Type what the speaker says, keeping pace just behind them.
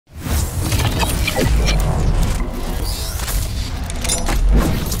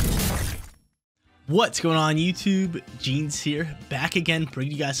What's going on YouTube? Jeans here, back again,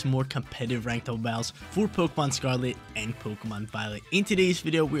 bringing you guys some more competitive ranked double battles for Pokemon Scarlet and Pokemon Violet. In today's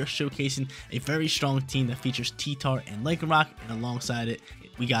video, we are showcasing a very strong team that features T-Tar and Lycanroc, and alongside it,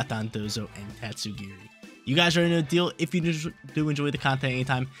 we got Dondozo and Tatsugiri. You guys already know the deal. If you do enjoy the content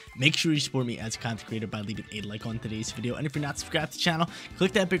anytime, make sure you support me as a content creator by leaving a like on today's video. And if you're not subscribed to the channel,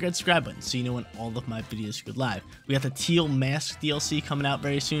 click that big red subscribe button so you know when all of my videos go live. We got the Teal Mask DLC coming out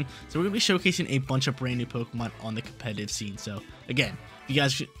very soon, so we're going to be showcasing a bunch of brand new Pokemon on the competitive scene. So again, if you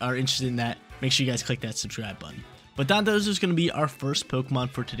guys are interested in that, make sure you guys click that subscribe button. But Dondozo is going to be our first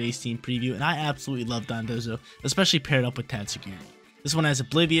Pokemon for today's team preview, and I absolutely love Dondozo, especially paired up with Tatsugiri. This one has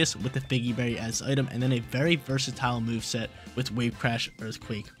Oblivious with the Figgy Berry as item, and then a very versatile moveset with Wave Crash,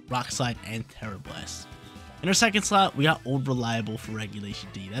 Earthquake, Rock Slide, and Terra Blast. In our second slot, we got Old Reliable for Regulation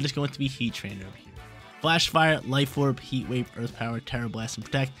D. That is going to be Heat Trainer over here. Flash Fire, Life Orb, Heat Wave, Earth Power, Terra Blast, and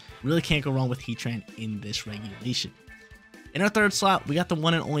Protect. Really can't go wrong with Heat Train in this regulation. In our third slot, we got the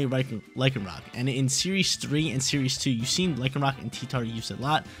one and only Lycanroc, and in Series 3 and Series 2, you've seen Lycanroc and T-Tar used a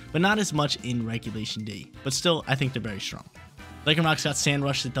lot, but not as much in Regulation D. But still, I think they're very strong. Lycanroc's got Sand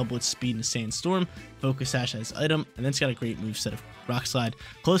Rush to double its speed in Sandstorm, Focus Sash as item, and then it's got a great moveset of Rock Slide,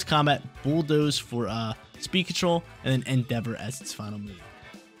 Close Combat, Bulldoze for speed control, and then Endeavor as its final move.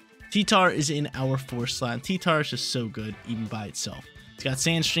 T-Tar is in our fourth slot, and T-Tar is just so good even by itself. It's got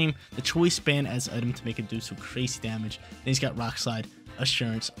Sandstream, the Choice Band as item to make it do some crazy damage, then he's got Rock Slide,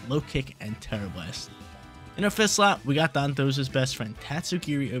 Assurance, Low Kick, and Terra Blast. In our fifth slot, we got Dondozo's best friend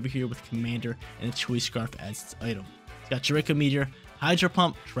Tatsugiri over here with Commander and a Choice Scarf as its item. Got Jericho Meteor, Hydro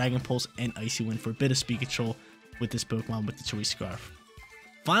Pump, Dragon Pulse, and Icy Wind for a bit of speed control with this Pokemon with the Choice Scarf.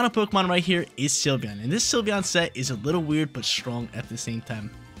 Final Pokemon right here is Sylveon, and this Sylveon set is a little weird but strong at the same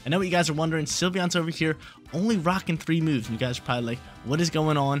time. I know what you guys are wondering, Sylveon's over here only rocking 3 moves, and you guys are probably like, what is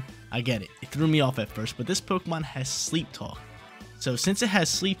going on? I get it. It threw me off at first, but this Pokemon has Sleep Talk. So since it has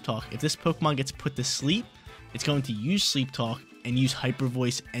Sleep Talk, if this Pokemon gets put to sleep, it's going to use Sleep Talk and use Hyper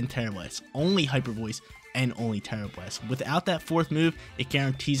Voice and Terra Blast. Only Hyper Voice and only Terra Blast. Without that fourth move, it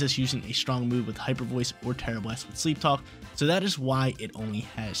guarantees us using a strong move with Hyper Voice or Terra Blast with Sleep Talk, so that is why it only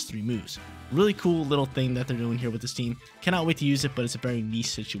has 3 moves. Really cool little thing that they're doing here with this team. Cannot wait to use it, but it's a very niche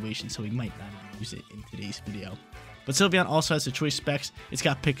situation, so we might not even use it in today's video. But Sylveon also has the choice specs. It's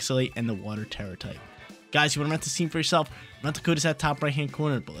got Pixelate and the Water Terra type. Guys, you want to rent this team for yourself? Rent the code is at top right hand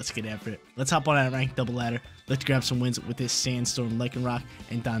corner, but let's get after it. Let's hop on that ranked double ladder. Let's grab some wins with this Sandstorm, Lycanroc,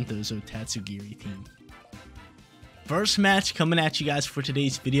 and Dondozo Tatsugiri team. First match coming at you guys for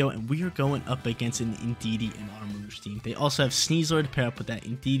today's video, and we are going up against an Indeedee and Armarouge team. They also have Sneasler to pair up with that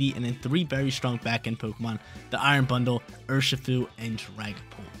Indeedee, and then 3 very strong back-end Pokemon, the Iron Bundle, Urshifu, and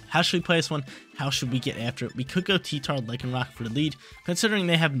Dragapult. How should we play this one? How should we get after it? We could go T-Tar Lycanroc for the lead, considering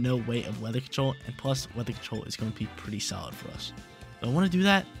they have no way of weather control, and plus weather control is going to be pretty solid for us. Do I want to do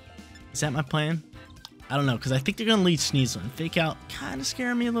that? Is that my plan? I don't know, because I think they're going to lead Sneasler, and Fake Out kind of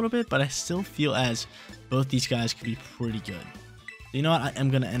scaring me a little bit, but I still feel as both these guys could be pretty good. So you know what? I am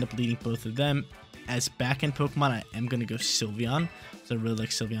going to end up leading both of them. As back-end Pokemon, I am going to go Sylveon. So I really like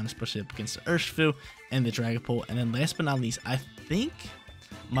Sylveon, especially up against the Urshifu and the Dragapult. And then last but not least, I think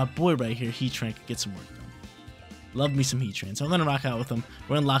my boy right here, Heatran, could get some work done. Love me some Heatran. So I'm going to rock out with him.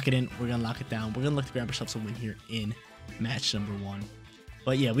 We're going to lock it in. We're going to lock it down. We're going to look to grab ourselves a win here in match number 1.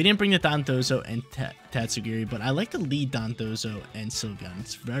 But yeah, we didn't bring the Dondozo and Tatsugiri, but I like to lead Dondozo and Sylveon.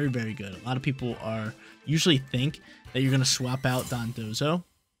 It's very, very good. A lot of people usually think that you're going to swap out Dondozo.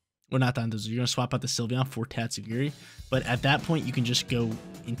 Or not Dondozo, you're going to swap out the Sylveon for Tatsugiri. But at that point, you can just go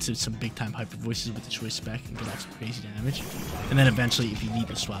into some big-time Hyper Voices with the choice spec and get off some crazy damage. And then eventually, if you need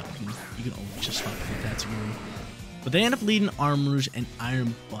to swap, you can always just swap for Tatsugiri. But they end up leading Armarouge and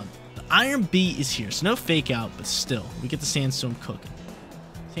Iron Bundle. The Iron B is here, so no Fake Out, but still, we get the Sandstorm cooking.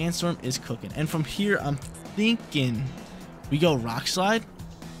 Sandstorm is cooking. And from here, I'm thinking we go Rock Slide.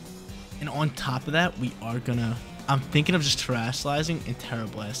 And on top of that, we are gonna... I'm thinking of just Terrasalizing and Terra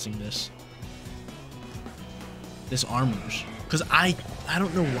Blasting this Armarouge. Because I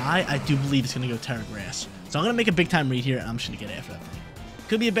don't know why, I do believe it's gonna go Terra Grass. So I'm gonna make a big time read here, and I'm just gonna get after that thing.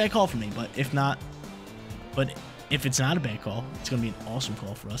 Could be a bad call for me, but if not... But if it's not a bad call, it's gonna be an awesome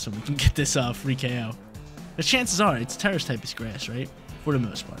call for us, and we can get this free KO. The chances are, it's Terra's type is Grass, right? For the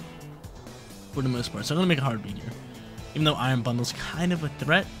most part. So I'm going to make a hard beat here. Even though Iron Bundle's kind of a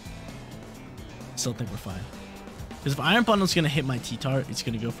threat, I still think we're fine. Because if Iron Bundle's going to hit my T-Tar, it's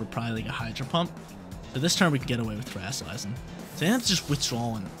going to go for probably like a Hydro Pump. So this turn we can get away with Terrasalizing. So they end up just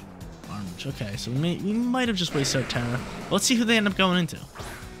withdrawing Armarouge. Okay, so we might have just wasted our Terra. Let's see who they end up going into.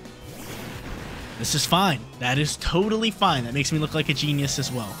 This is fine. That is totally fine. That makes me look like a genius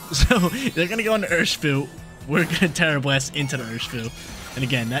as well. So they're going to go into Urshifu. We're going to Terra Blast into the Urshifu. And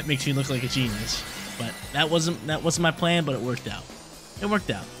again, that makes me look like a genius. But that wasn't my plan, but it worked out. It worked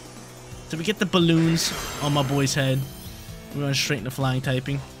out. So we get the balloons on my boy's head. We're going straight into flying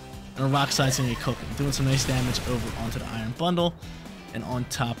typing. And our Rock Slide's going to get cooking. Doing some nice damage over onto the Iron Bundle. And on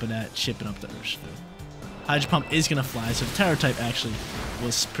top of that, chipping up the Urshifu. Hydro Pump is going to fly, so the Terra type actually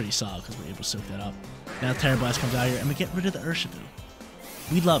was pretty solid because we're able to soak that up. Now Terra Blast comes out here, and we get rid of the Urshifu.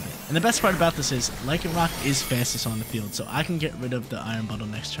 We love it. And the best part about this is Lycanroc is fastest on the field, so I can get rid of the Iron Bundle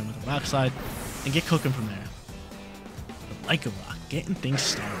next turn with a Rock Slide and get cooking from there. But Lycanroc, getting things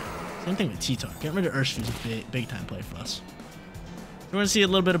started. Same thing with T-Tar. Getting rid of Urshifu is a big time play for us. We're going to see a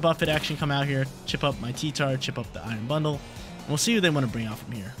little bit of Buffet action come out here. Chip up my T-Tar, chip up the Iron Bundle. And we'll see who they want to bring out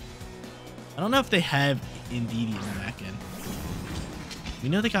from here. I don't know if they have Indeedee in the back end. We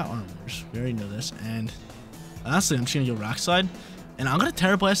know they got Armors. We already know this. And honestly, I'm just going to go Rock Slide. And I'm going to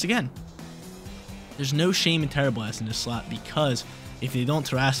Terra Blast again. There's no shame in Terra Blast in this slot because if they don't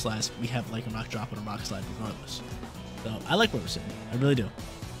Terrasilize, we have Lycanroc dropping a Rock Slide regardless. So I like where we're sitting. I really do.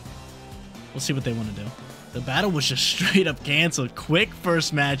 We'll see what they want to do. The battle was just straight up canceled. Quick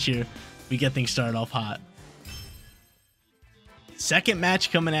first match here. We get things started off hot. Second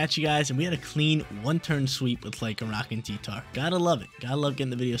match coming at you guys, and we had a clean one-turn sweep with Lycanroc and T-Tar. Gotta love it. Gotta love getting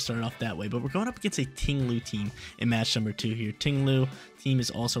the video started off that way. But we're going up against a Ting-Lu team in match number 2 here. Ting-Lu team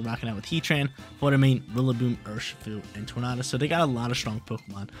is also rocking out with Heatran, Fluttermane, Rillaboom, Urshifu, and Tornado. So they got a lot of strong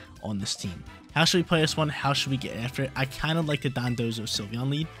Pokemon on this team. How should we play this one? How should we get after it? I kind of like the Dondozo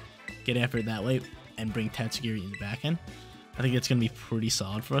Sylveon lead. Get after it that way and bring Tatsugiri in the back end. I think it's going to be pretty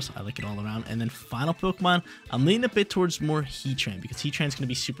solid for us. I like it all around. And then final Pokemon, I'm leaning a bit towards more Heatran because Heatran's going to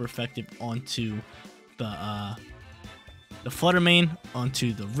be super effective onto the Fluttermane,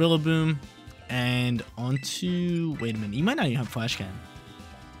 onto the Rillaboom, and onto... Wait a minute. You might not even have Flash Cannon.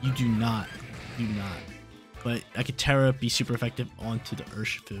 You do not. You do not. But I could Terra, be super effective onto the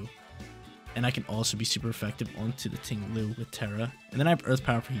Urshifu. And I can also be super effective onto the Ting-Lu with Terra. And then I have Earth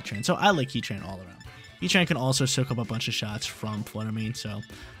Power for Heatran. So I like Heatran all around. Heatran can also soak up a bunch of shots from Fluttermane, so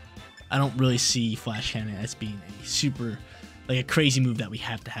I don't really see Flash Cannon as being a super, like a crazy move that we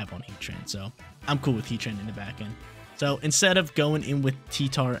have to have on Heatran. So I'm cool with Heatran in the back end. So instead of going in with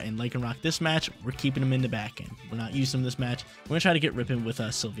T-Tar and Lycanroc this match, we're keeping them in the back end. We're not using them this match. We're going to try to get ripping with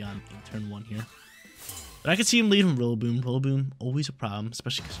Sylveon in turn 1 here. But I could see him leading Rillaboom. Rillaboom, always a problem,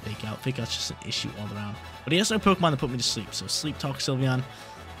 especially because Fake Out. Fake Out's just an issue all around. But he has no Pokemon to put me to sleep, so Sleep Talk Sylveon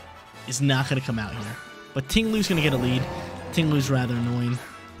is not going to come out here. But Ting-Lu's going to get a lead. Ting-Lu's rather annoying,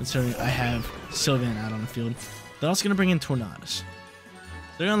 considering I have Sylveon out on the field. They're also going to bring in Tornadus.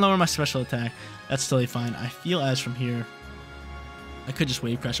 They're going to lower my special attack. That's totally fine. I feel as from here, I could just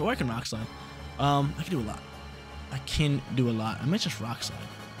Wave Crash, or I can Rock Slide. I can do a lot. I can do a lot. I might just Rock Slide.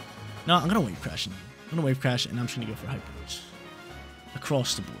 No, I'm going to Wave Crash. I'm going to Wave Crash, and I'm just going to go for Hyper Voice.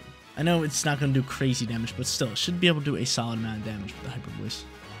 Across the board. I know it's not going to do crazy damage, but still, it should be able to do a solid amount of damage with the Hyper Voice.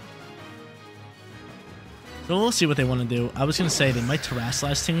 So we'll see what they want to do. I was going to say they might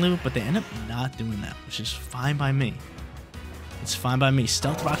Terrasilize Ting-Lu, but they end up not doing that, which is fine by me. It's fine by me.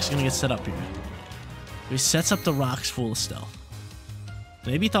 Stealth Rock's going to get set up here. He sets up the rocks full of Stealth.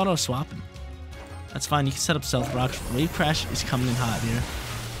 Maybe he thought I was swapping. That's fine. You can set up Stealth Rocks. Wave Crash is coming in hot here.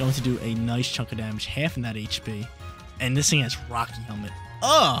 Going to do a nice chunk of damage, half in that HP. And this thing has Rocky Helmet.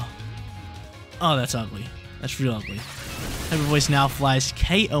 Oh! Oh, that's ugly. That's real ugly. Hyper Voice now flies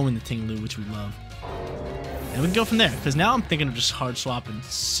KO in the Ting-Lu, which we love. And we can go from there, because now I'm thinking of just hard swapping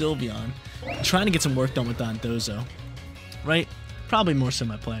Sylveon and trying to get some work done with Dondozo. Right? Probably more so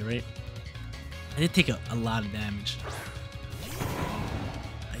my play, right? I did take a lot of damage.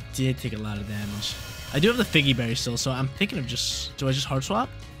 I did take a lot of damage. I do have the Figgy Berry still, so I'm thinking of just... Do I just hard swap?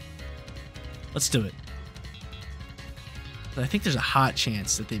 Let's do it. But I think there's a hot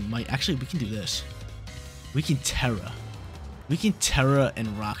chance that they might... Actually, we can do this. We can Terra. We can Terra and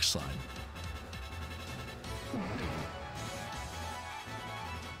Rock Slide.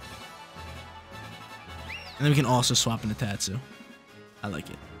 And then we can also swap into Tatsu. I like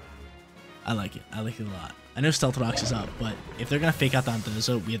it. I like it. I like it a lot. I know Stealth Rocks is up, but if they're going to fake out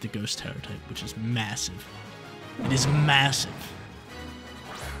Dondozo, we have the Ghost Terror type, which is massive. It is massive.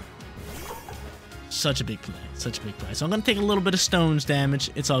 Such a big play. Such a big play. So I'm going to take a little bit of Stone's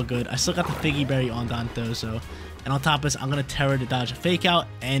damage. It's all good. I still got the Figgy Berry on Dondozo. And on top of this, I'm going to Terra to dodge a fake out.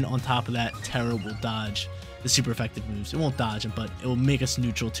 And on top of that, Terra will dodge the super effective moves. It won't dodge them, but it will make us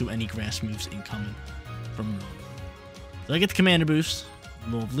neutral to any grass moves incoming from Rillaboom. So I get the Commander boost.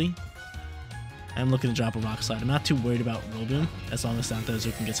 Lovely. I'm looking to drop a Rock Slide. I'm not too worried about Rillaboom as long as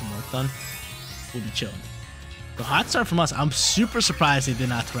Dondozo can get some work done. we'll be chilling. The hot start from us. I'm super surprised they did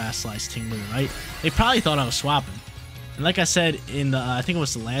not Terrasilize Tingler, right? They probably thought I was swapping. And like I said in the, I think it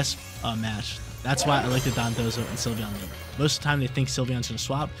was the last match, that's why I like the Dondozo and Sylveon lead. Most of the time they think Sylveon's going to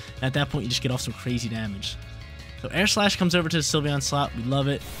swap, and at that point you just get off some crazy damage. So Air Slash comes over to the Sylveon slot, we love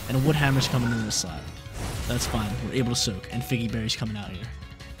it, and a Wood Hammer's coming into the slot. That's fine, we're able to soak, and Figgy Berry's coming out here.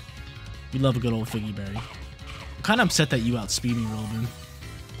 We love a good old Figgy Berry. I'm kind of upset that you outspeed me, Rillaboom.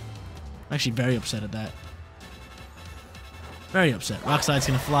 I'm actually very upset at that. Very upset. Rock Slide's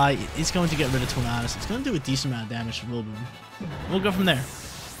going to fly. It's going to get rid of Tornadus. It's going to do a decent amount of damage to Rillaboom. We'll go from there.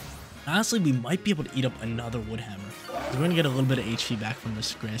 Honestly, we might be able to eat up another Wood Hammer. We're going to get a little bit of HP back from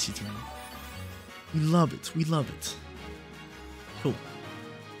this grassy terrain. We love it. We love it. Cool.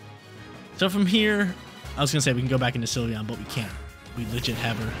 So from here, I was going to say we can go back into Sylveon, but we can't. We legit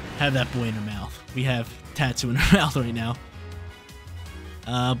have that boy in her mouth. We have Tatsu in her mouth right now.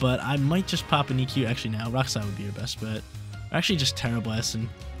 But I might just pop an EQ. Actually, now Rock Slide would be your best bet. Actually, just Terra Blast and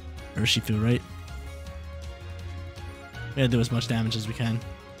Urshifu, right? We gotta do as much damage as we can.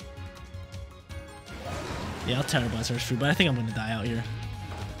 Yeah, I'll Terra Blast Urshifu, but I think I'm gonna die out here.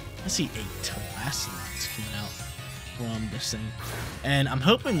 I see 8 Terrasilize coming out from this thing. And I'm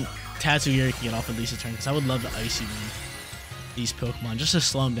hoping Tatsuyori can get off at least a turn, because I would love to Icy Wind these Pokemon, just to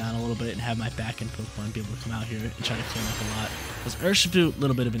slow them down a little bit and have my back-end Pokemon be able to come out here and try to clean up a lot. Because Urshifu, a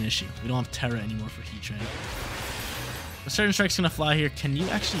little bit of an issue. We don't have Terra anymore for Heatran. A certain strike's gonna fly here. Can you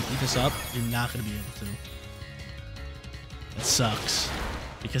actually eat this up? You're not gonna be able to. That sucks.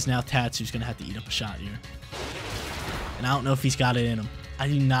 Because now Tatsu's gonna have to eat up a shot here. And I don't know if he's got it in him. I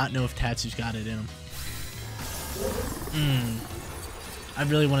do not know if Tatsu's got it in him. I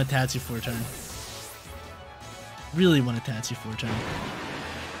really want a Tatsu for a turn. Really want a Tatsu for a turn.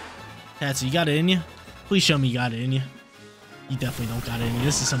 Tatsu, you got it in you? Please show me you got it in you. You definitely don't got it in you.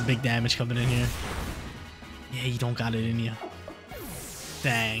 This is some big damage coming in here. Yeah, you don't got it in you.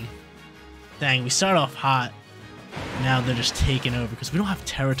 Dang. Dang, we start off hot. Now they're just taking over because we don't have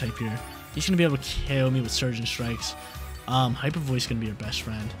Terra type here. He's going to be able to KO me with Surgeon Strikes. Hyper Voice is going to be our best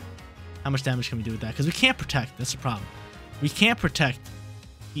friend. How much damage can we do with that? Because we can't protect. That's the problem. We can't protect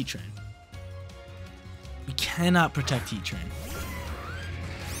Heatran. We cannot protect Heatran.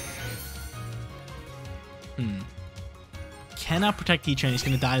 Cannot protect Heatran. He's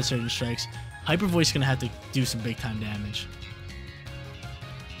going to die to Surgeon Strikes. Hyper Voice is going to have to do some big time damage.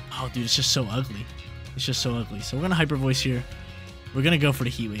 Oh, dude, it's just so ugly. It's just so ugly. So we're going to Hyper Voice here. We're going to go for the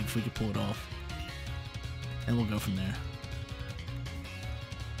Heat Wave if we can pull it off. And we'll go from there.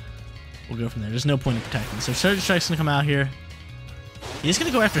 We'll go from there. There's no point in protecting. So Surgeon Strike's going to come out here. He's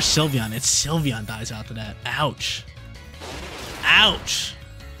going to go after Sylveon. It's Sylveon dies after that. Ouch. Ouch.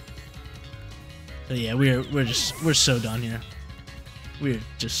 So yeah, we're so done here. We're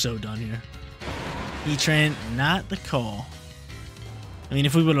just so done here. Heatran, not the call. I mean,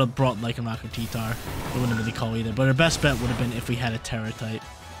 if we would have brought Lycanroc or T-Tar, it wouldn't have been the call either. But our best bet would have been if we had a Terra type.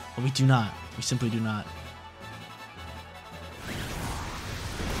 But we do not. We simply do not.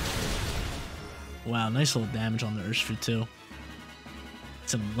 Wow, nice little damage on the Urshifu too.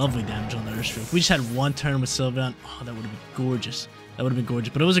 Some lovely damage on the Urshifu. If we just had one turn with Sylveon, oh, that would have been gorgeous. That would have been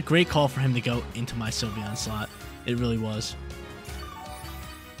gorgeous. But it was a great call for him to go into my Sylveon slot. It really was.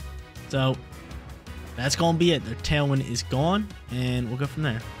 So that's going to be it. Their Tailwind is gone, and we'll go from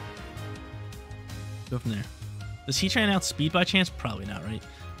there. Go from there. Does Heatran outspeed by chance? Probably not, right?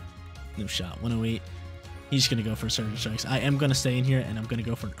 No shot. 108. He's just going to go for Surgeon Strikes. I am going to stay in here, and I'm going to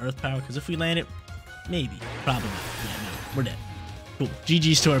go for an Earth Power, because if we land it, maybe. Probably not. Yeah, no. We're dead. Cool.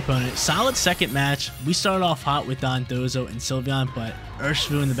 GG's to our opponent. Solid second match. We started off hot with Dondozo and Sylveon, but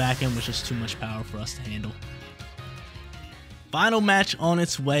Urshifu in the back end was just too much power for us to handle. Final match on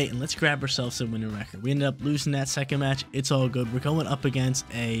its way, and let's grab ourselves a winning record. We ended up losing that second match. It's all good. We're going up against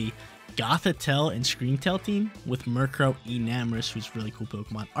a Gothitelle and Screamtail team with Murkrow, Enamorus, who's a really cool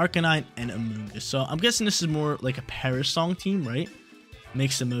Pokemon, Arcanine, and Amoonguss. So I'm guessing this is more like a Parasong team, right?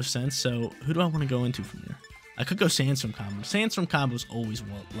 Makes the most sense. So who do I want to go into from here? I could go Sandstorm combo. Sandstorm combo is always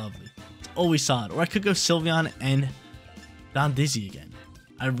lovely. It's always solid. Or I could go Sylveon and Dondizzy again.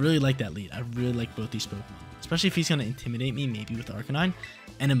 I really like that lead. I really like both these Pokemon. Especially if he's going to intimidate me, maybe with Arcanine.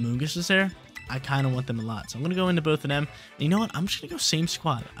 And Amoonguss is there. I kind of want them a lot. So I'm going to go into both of them. And you know what? I'm just going to go same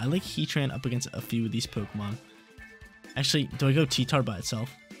squad. I like Heatran up against a few of these Pokemon. Actually, do I go T-Tar by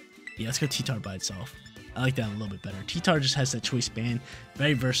itself? Yeah, let's go T-Tar by itself. I like that a little bit better. T-Tar just has that choice band.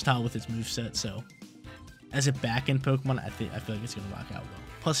 Very versatile with its moveset. So as a back-end Pokemon, I feel like it's going to rock out well.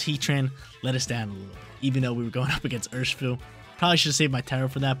 Plus, Heatran let us down a little bit. Even though we were going up against Urshifu. Probably should have saved my Terra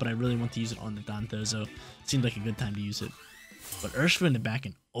for that, but I really want to use it on the Dondozo. Seemed like a good time to use it. But Urshifu in the back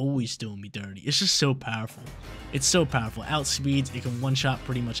end always doing me dirty. It's just so powerful. It's so powerful. Outspeeds, it can one-shot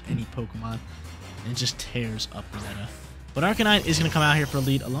pretty much any Pokemon. And it just tears up the meta. But Arcanine is going to come out here for a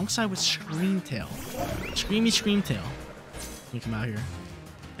lead alongside with Screamtail. Screamtail. He's going to come out here.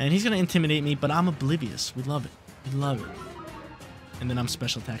 And he's going to intimidate me, but I'm oblivious. We love it. We love it. And then I'm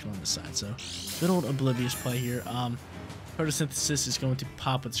special attacking on this side. So, good old oblivious play here. Photosynthesis is going to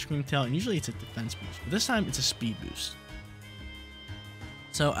pop with Screamtail, and usually it's a defense boost. But this time, it's a speed boost.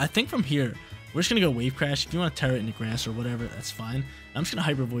 So, I think from here, we're just going to go Wave Crash. If you want to tear it into grass or whatever, that's fine. I'm just going to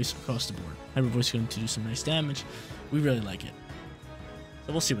Hyper Voice across the board. Hyper Voice is going to do some nice damage. We really like it.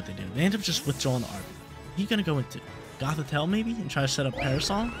 So, we'll see what they do. They end up just withdrawing the Arc. What are you going to go into? Gothitelle, maybe? And try to set up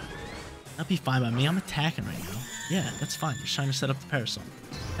Parasol? That'd be fine by me. I'm attacking right now. Yeah, that's fine. Just trying to set up the Parasol.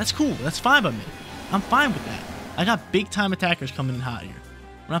 That's cool. That's fine by me. I'm fine with that. I got big time attackers coming in hot here.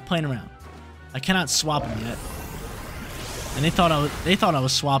 We're not playing around. I cannot swap them yet. And they thought I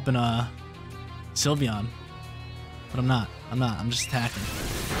was swapping Sylveon. But I'm not. I'm just attacking.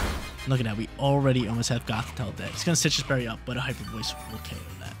 Look at that. We already almost have Gothitelle dead. He's gonna Citrus Berry up, but a Hyper Voice will KO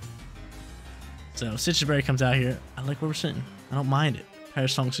that. So Citrus Berry comes out here. I like where we're sitting. I don't mind it.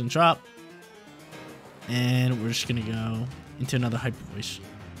 Parasong's gonna drop. And we're just gonna go into another Hyper Voice.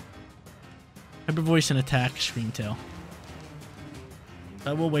 Hyper Voice and attack Screamtail.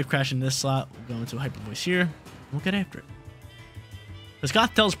 So I will Wave Crash in this slot. We'll go into a Hyper Voice here. And we'll get after it. Because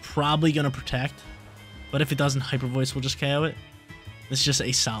Gothitell's probably gonna protect. But if it doesn't, Hyper Voice will just KO it. This is just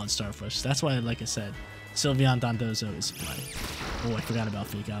a solid start for us. That's why, like I said, Sylveon Dondozo is play. Oh, I forgot about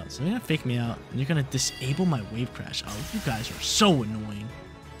Fake Out. So you're gonna Fake me out, and you're gonna disable my Wave Crash. Oh, you guys are so annoying.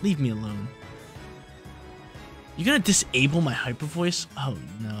 Leave me alone. You're gonna disable my Hyper Voice? Oh,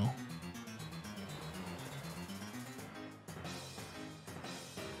 no.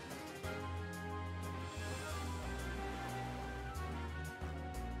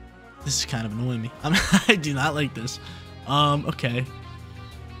 This is kind of annoying me. I do not like this. Okay.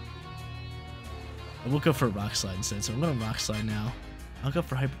 We'll go for a Rock Slide instead. So I'm going to Rock Slide now. I'll go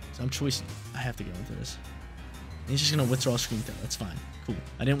for Hyper. So I'm choosing. I have to go into this. And he's just going to withdraw Screamtail. That's fine. Cool.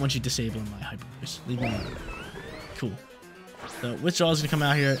 I didn't want you disabling my Hyper Voice. Leave me alone. Cool. So withdrawal is going to come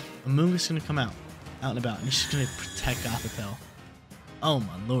out here. Amoonguss is going to come out and about. And he's just going to protect Gothitelle. Oh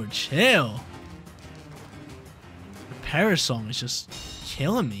my lord. Chill. The Parasong is just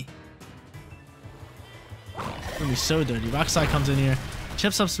killing me. It's going to be so dirty. Rock Slide comes in here.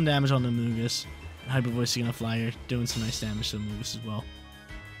 Chips up some damage on the Amoonguss. Hyper Voice is gonna fly here, doing some nice damage to the Amoonguss as well.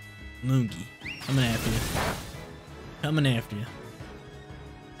 Moongie, coming after you. Coming after you.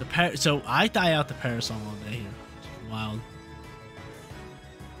 So I die out the Parasol all day here. Which is wild.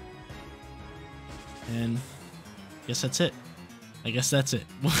 And I guess that's it.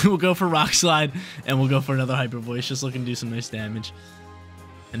 We'll go for Rock Slide and we'll go for another Hyper Voice, just looking to do some nice damage.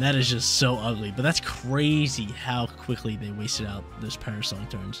 And that is just so ugly. But that's crazy how quickly they wasted out those Parasol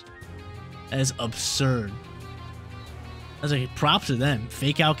turns. That is absurd. I was like, props to them.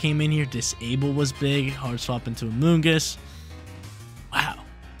 Fake Out came in here. Disable was big. Hard swap into Amoonguss. Wow.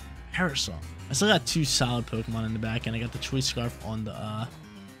 Parasol. I still got two solid Pokemon in the back, and I got the Choice Scarf on the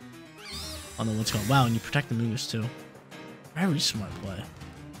what's called. Wow, and you protect the Amoonguss too. Very smart play.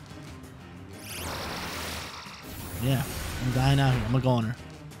 Yeah, I'm dying out here. I'm a goner.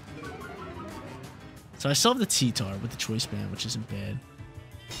 So I still have the T-Tar with the Choice Band, which isn't bad.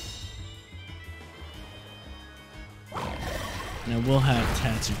 And I will have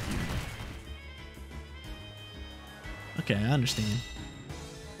Tatsugiri. Okay, I understand.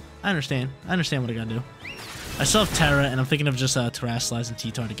 I understand what I gotta do. I still have Terra, and I'm thinking of just Terrasilize and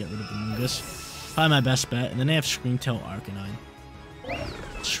T-Tar to get rid of the Amoonguss. Probably my best bet. And then they have Screamtail, Arcanine.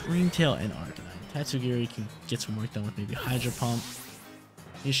 Screamtail and Arcanine. Tatsugiri can get some work done with maybe Hydro Pump.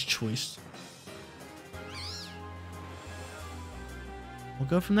 His choice. We'll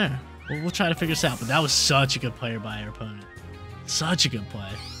go from there. We'll try to figure this out. But that was such a good player by our opponent. Such a good play.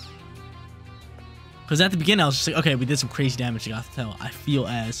 Because at the beginning, I was just like, okay, we did some crazy damage to Gothitelle. I feel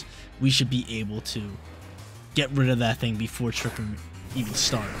as we should be able to get rid of that thing before Trick Room even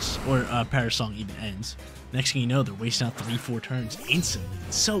starts. Or Parasong even ends. Next thing you know, they're wasting out 3-4 turns instantly.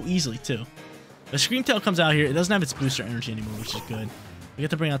 So easily, too. But Screamtail comes out here. It doesn't have its booster energy anymore, which is good. We get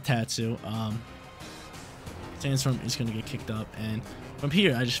to bring out Tatsu. Sandstorm is going to get kicked up. And from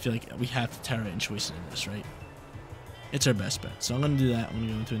here, I just feel like we have to Terra and Choice in this, right? It's our best bet. So I'm going to do that. I'm going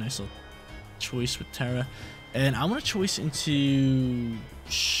to go into a nice little Choice with Terra. And I'm going to Choice into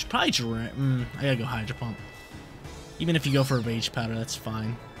probably I got to go Hydro Pump. Even if you go for a Rage Powder, that's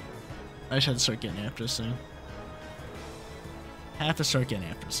fine. I just have to start getting after this thing.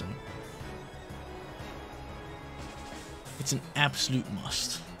 It's an absolute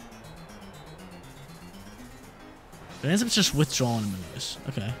must. It ends up just withdrawing Amoonguss.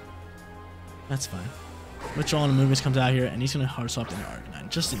 Okay. That's fine. Withdrawing Amoonguss comes out here, and he's going to hard swap into Arcanine.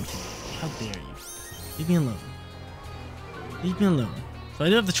 Just in case. How dare you? Leave me alone. Leave me alone. So I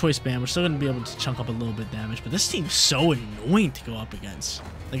do have the choice band. We're still going to be able to chunk up a little bit of damage, but this team's so annoying to go up against.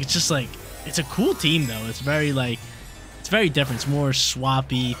 Like, it's just like, it's a cool team, though. It's very, like, it's very different. It's more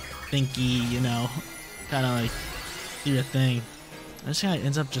swappy, thinky, you know, kind of like, do your thing. This guy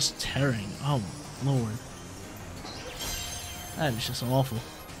ends up just tearing. Oh, Lord. That is just awful.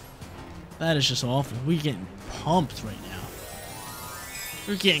 That is just awful. We're getting pumped right now.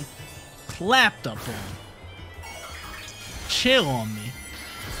 We're getting clapped up on. Chill on me.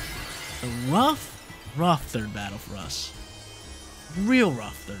 A rough third battle for us. Real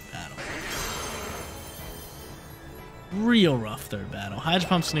rough third battle. Real rough third battle. Hydro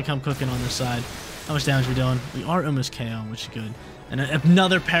Pump's gonna come cooking on this side. How much damage are we doing? We are almost KO, which is good. And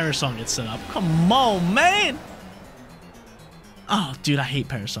another Parasong gets set up. Come on, man! Oh, dude, I hate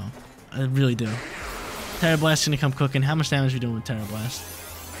Parasong. I really do. Terra Blast's gonna come cooking. How much damage are we doing with Terra Blast?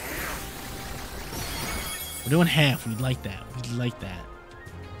 We're doing half. We'd like that. We'd like that.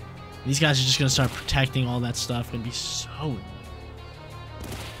 These guys are just gonna start protecting all that stuff. Gonna be so annoying.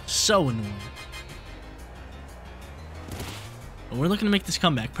 So annoying. But we're looking to make this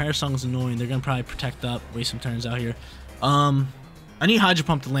comeback. Parasong's annoying. They're gonna probably protect up, waste some turns out here. I need Hydro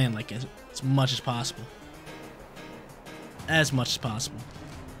Pump to land like as much as possible. As much as possible.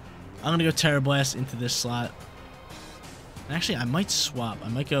 I'm gonna go Terra Blast into this slot. And actually, I might swap. I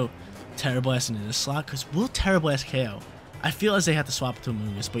might go Terra Blast into this slot because we'll Terra Blast KO. I feel as they have to swap it to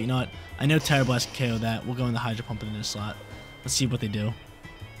Amoonguss, but you know what? I know Terra Blast can KO that. We'll go in the Hydro Pump into this slot. Let's see what they do.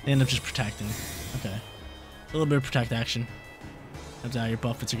 They end up just protecting. Okay. A little bit of protect action. Comes out here.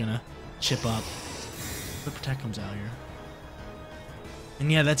 Buffets are gonna chip up. The protect comes out here.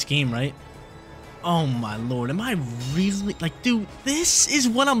 And yeah, that's game, right? Oh my lord, am I really, like, dude, this is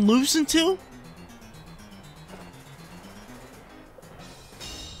what I'm losing to?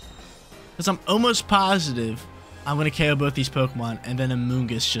 Because I'm almost positive I'm going to KO both these Pokemon, and then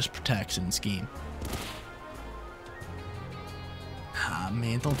Amoonguss just protects in this game. Ah,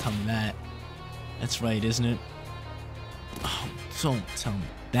 man, don't tell me that. That's right, isn't it? Oh, don't tell me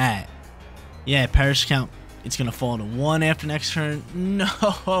that. Yeah, Perish count. It's going to fall to 1 after next turn.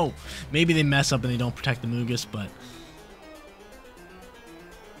 No! Maybe they mess up and they don't protect the Amoonguss, but...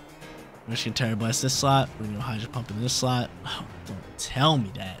 We're just going to Terra Blast this slot. We're going to go Hydro Pump in this slot. Oh, don't tell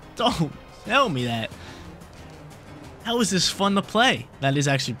me that. Don't tell me that. How is this fun to play? That is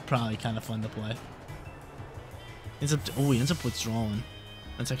actually probably kind of fun to play. He ends up withdrawing.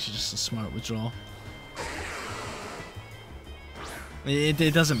 That's actually just a smart withdrawal.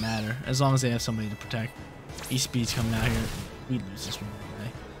 It doesn't matter as long as they have somebody to protect. E-Speed's coming out here. We lose this one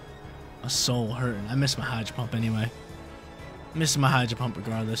anyway. My soul hurting. I miss my Hydro Pump anyway. Missing my Hydro Pump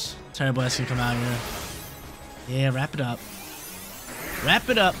regardless. Terra Blast can come out here. Yeah, wrap it up. Wrap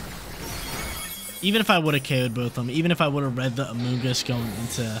it up. Even if I would have KO'd both of them, even if I would have read the Amoonguss going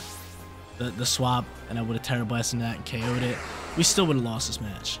into the swap and I would have Terra Blasted that and KO'd it, we still would have lost this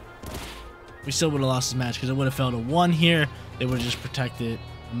match. We still would have lost this match because it would have fell to 1 here. They would have just protected.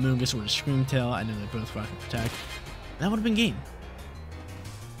 Amoonguss would have Scream Tail. I know they both rock and protect. That would have been game.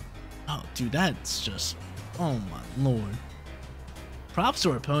 Oh, dude, that's just... Oh, my lord. Props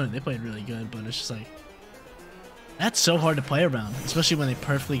to our opponent. They played really good, but it's just like... That's so hard to play around, especially when they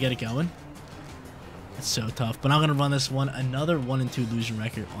perfectly get it going. It's so tough. But I'm going to run this one. Another 1-2 losing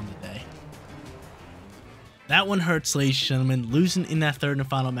record on the day. That one hurts, ladies and gentlemen. Losing in that third and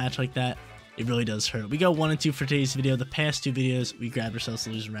final match like that, it really does hurt. We go 1-2 for today's video. The past 2 videos, we grabbed ourselves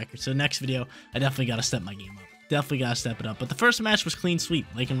the losing record. So next video, I definitely got to step my game up. Definitely got to step it up. But the first match was clean sweep.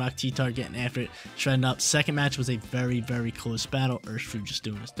 Lake and Rock T-Tar getting after it, shredding up. Second match was a very, very close battle. Urshifu just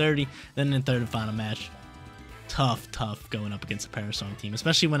doing his 30. Then in the third and final match, tough going up against a Parasong team.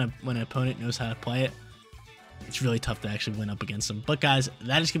 Especially when an opponent knows how to play it. It's really tough to actually win up against them. But guys,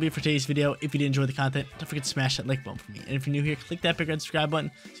 that is going to be it for today's video. If you did enjoy the content, don't forget to smash that like button for me. And if you're new here, click that big red subscribe button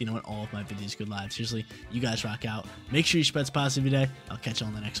so you know when all of my videos go live. Seriously, you guys rock out. Make sure you spread positive every day. I'll catch you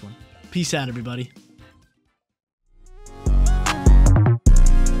on the next one. Peace out, everybody.